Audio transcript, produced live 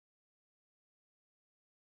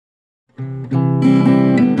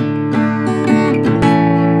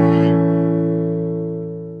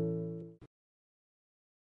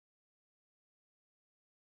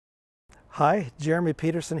Hi, Jeremy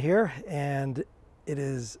Peterson here, and it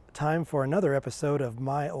is time for another episode of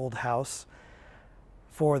My Old House.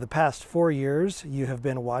 For the past 4 years, you have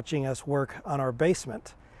been watching us work on our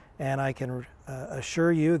basement, and I can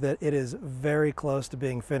assure you that it is very close to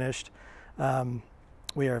being finished.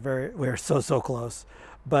 We are so close,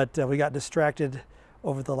 but we got distracted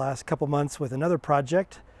over the last couple months with another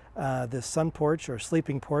project, this sun porch or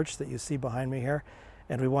sleeping porch that you see behind me here,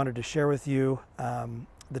 and we wanted to share with you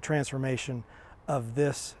the transformation of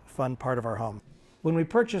this fun part of our home. When we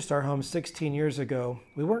purchased our home 16 years ago,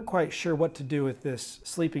 we weren't quite sure what to do with this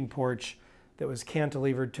sleeping porch that was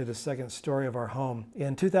cantilevered to the second story of our home.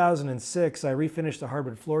 In 2006, I refinished the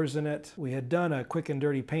hardwood floors in it. We had done a quick and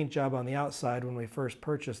dirty paint job on the outside when we first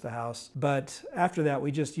purchased the house, but after that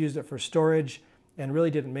we just used it for storage and really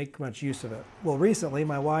didn't make much use of it. Well, recently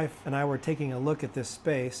my wife and I were taking a look at this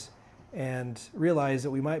space and realized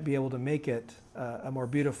that we might be able to make it a more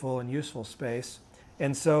beautiful and useful space.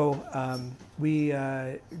 And so we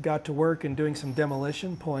got to work in doing some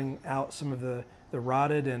demolition, pulling out some of the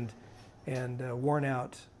rotted and worn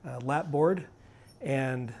out lap board.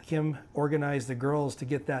 And Kim organized the girls to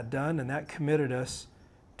get that done, and that committed us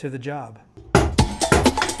to the job.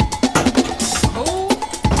 Oh.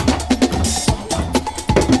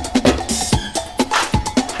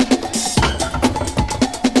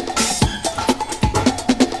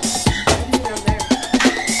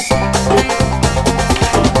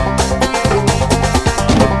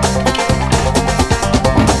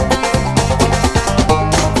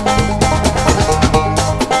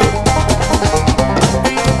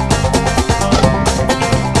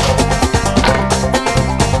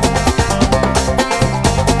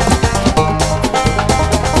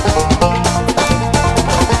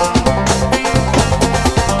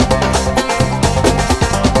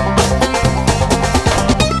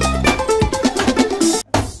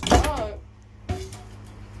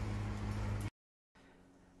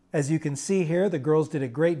 As you can see here, the girls did a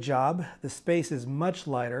great job. The space is much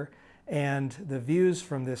lighter, and the views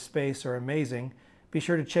from this space are amazing. Be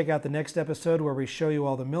sure to check out the next episode where we show you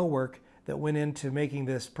all the millwork that went into making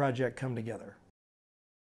this project come together.